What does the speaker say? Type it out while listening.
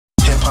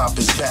hop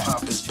is back.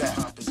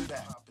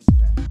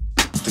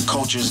 The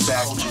culture's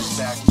back.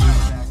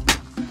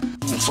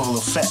 In full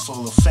effect.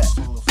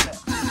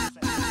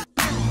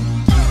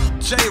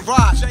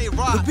 Jay-Roc,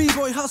 the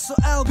B-Boy Hustle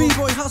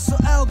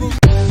album.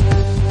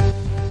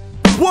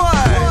 What?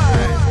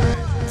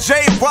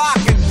 J-Roc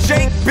and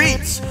Jake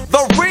Beats,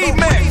 the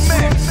remix.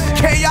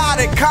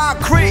 Chaotic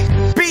concrete,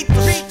 beat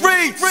the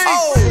streets.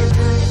 Oh,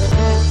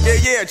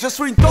 yeah, just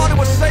when you thought it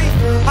was safe,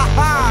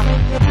 haha.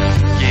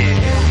 Yeah,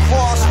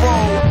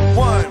 Crossroad,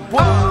 one.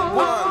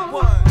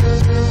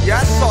 Yeah,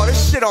 I saw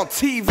this shit on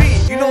TV.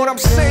 You know what I'm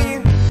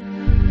saying?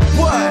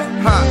 What?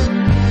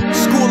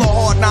 School of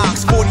hard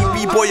knocks, 40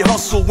 B-boy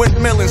hustle, went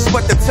millions,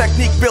 but the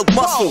technique built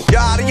muscle. You're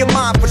out of your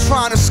mind for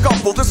trying to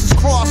scuffle. This is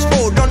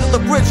Crossroad, under the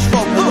bridge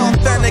struggle.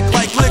 Authentic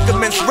like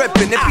ligaments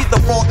ripping, it be the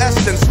raw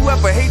essence.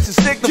 Whoever hates is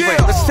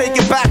ignorant. Let's take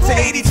it back to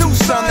 82,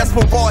 son. That's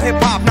when raw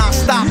hip-hop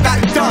non-stop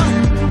got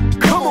done.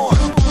 Come on,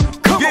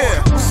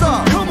 yeah, what's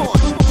up? Come on,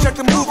 check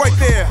the move right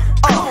there.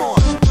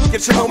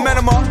 Get your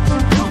momentum up,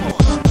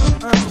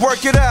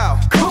 work it out.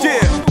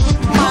 Yeah,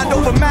 mind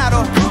over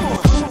matter.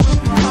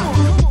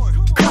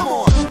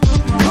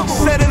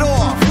 Set it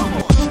off.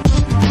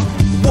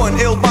 One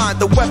ill mind,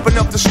 the weapon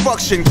of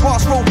destruction.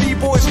 Crossroad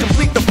B-boys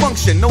complete the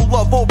function. No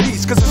love or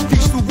peace, cause it's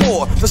peace through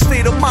war. The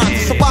state of mind to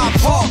survive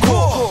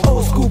hardcore.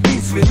 Old school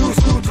beats with new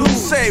school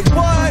tools. Say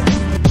what?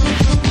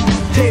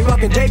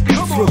 J-Roc and Jake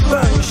Beats will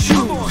burn your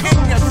shoes.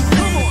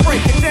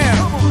 Break it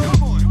down.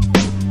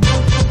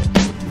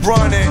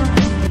 Run it.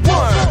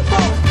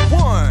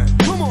 One.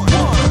 Come on.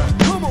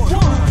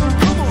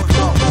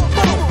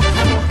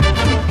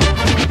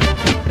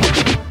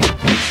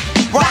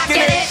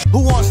 Rockin' it. Who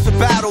wants to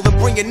battle and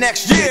bring it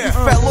next year? You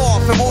fell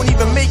off and won't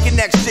even make it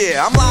next year.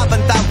 I'm live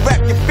and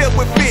direct, you're filled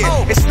with fear.